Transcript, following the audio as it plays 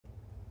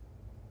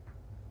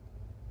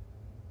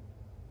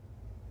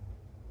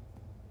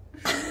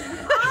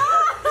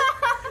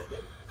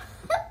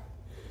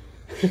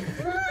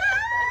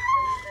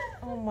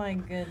Oh my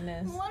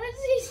goodness. What is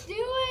he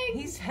doing?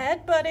 He's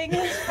headbutting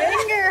his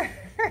finger.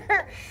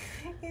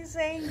 He's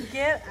saying,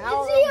 "Get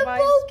out Is he of a my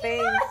Pokemon?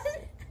 space."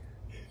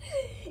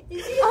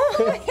 Is he a Oh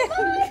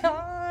Pokemon? my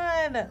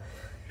god.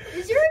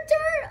 Is your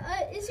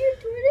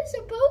tortoise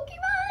a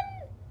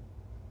Pokemon?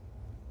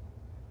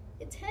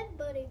 It's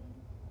headbutting.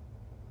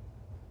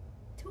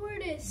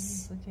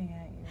 Tortoise. He's looking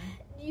at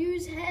you.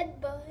 Use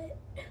headbutt.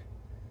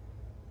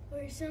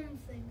 Or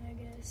something, I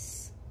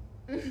guess.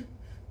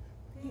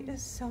 He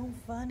is so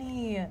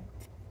funny.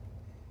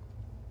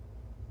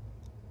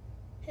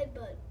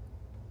 Headbutt.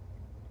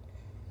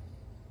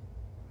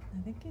 I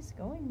think he's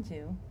going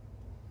to.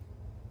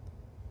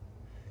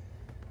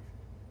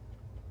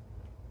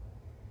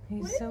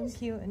 He's What so is-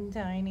 cute and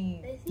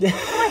tiny. I think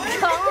Oh my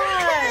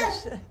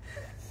gosh!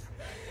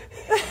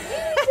 Use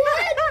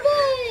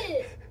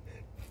headbutt!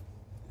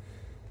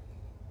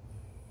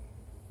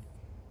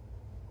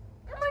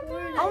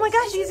 Oh my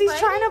gosh, he's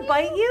trying to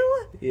bite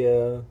you?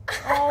 Yeah.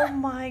 Oh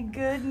my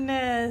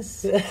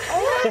goodness.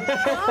 Oh my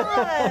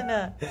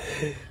god.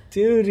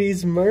 Dude,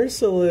 he's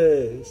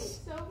merciless.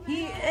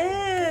 He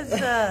is.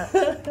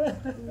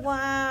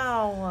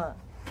 Wow.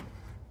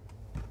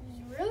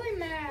 He's really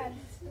mad.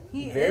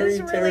 He Very is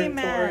really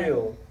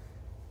territorial. mad.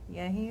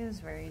 Yeah, he is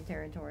very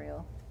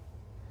territorial.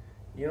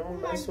 You don't Oh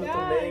my mess with the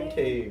God. man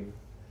cave.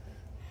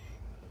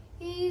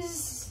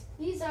 He's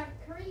a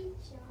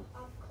creature,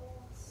 of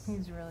course.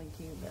 He's really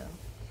cute though.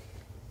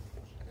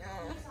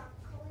 He's a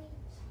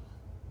creature.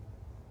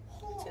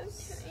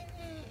 Horse.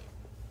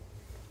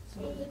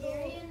 Hey,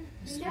 Darian,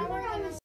 you know we're gonna